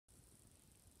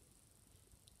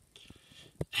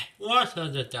What's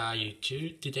on the dial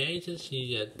today to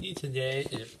see that today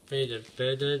is better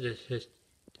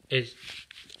is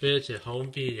a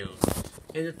home video.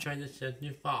 In the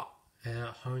 2074 and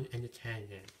a home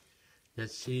entertainment. The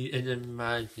sea in the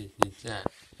mountains is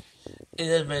that. In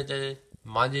the weather,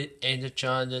 Monday in the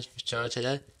John's Church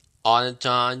on the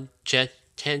John just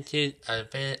tented a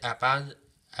bit about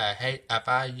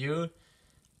you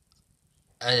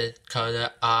and color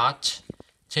art.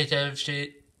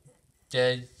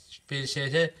 The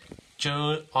species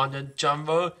June on the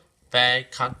jumbo bag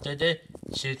content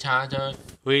she titled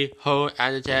We Hold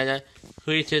and Together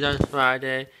tweeted on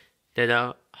Friday that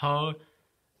the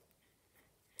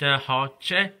whole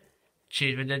check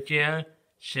chief of the jail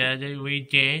said that we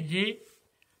did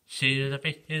she was a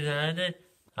bit deserted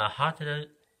a hundred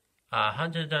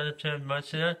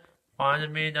muscle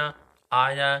 1 minute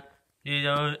either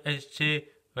is to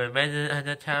remain at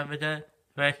the time of the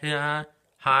regular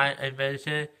high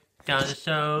invention down the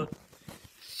soul.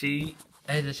 She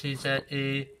said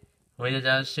when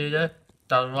the shooter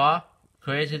Don Rock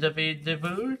created the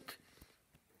boot.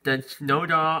 The snow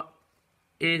dog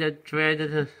is a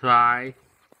dreaded fly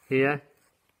here.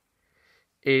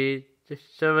 Is the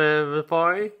silver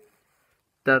boy,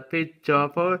 the big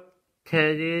chopper,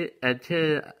 Teddy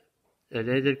until a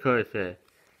little closer.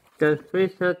 The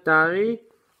Fisher Diary,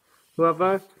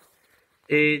 Robert,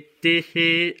 is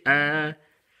DC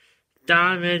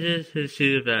Diamond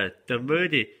Silver, the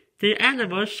moody, the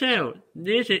animal shell,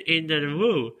 listed in the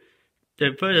room,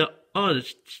 the put all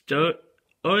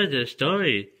the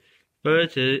story,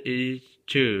 but is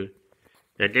true.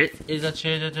 The next is a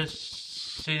chance to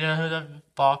see the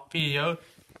Bob video,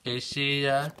 is see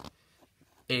the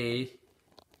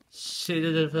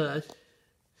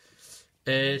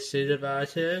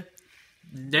button.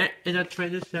 Next is a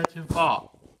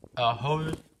 2074, a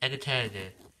whole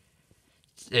entertainment.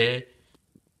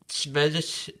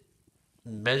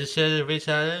 Medicine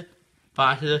researcher,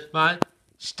 Barcelona,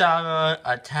 Star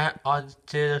attack on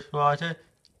the water,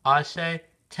 I say,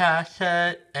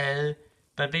 Tasha and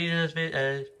Babina's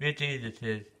and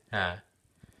Redeemed. And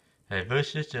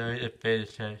versus the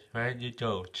business when you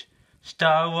don't.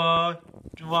 Star Wars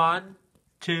 1,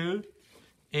 2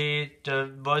 is the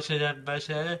Muslim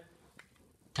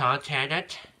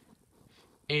Titanic.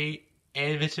 And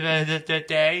the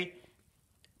day.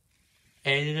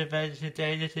 And the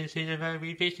day to see the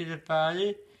very picture of the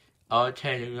body. I'll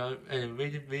tell you and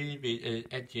really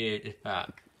enjoy the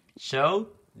fact. So,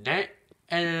 next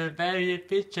and the very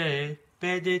picture,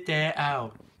 better day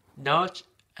out. Not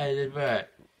as a word.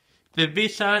 The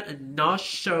B-side not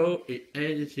show in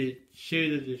anything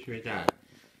shooting this right now.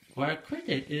 While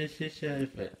critic is his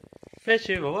servant. Thank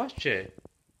you for watching.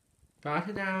 Bye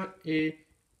now,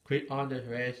 click on the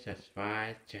red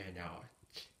subscribe channel.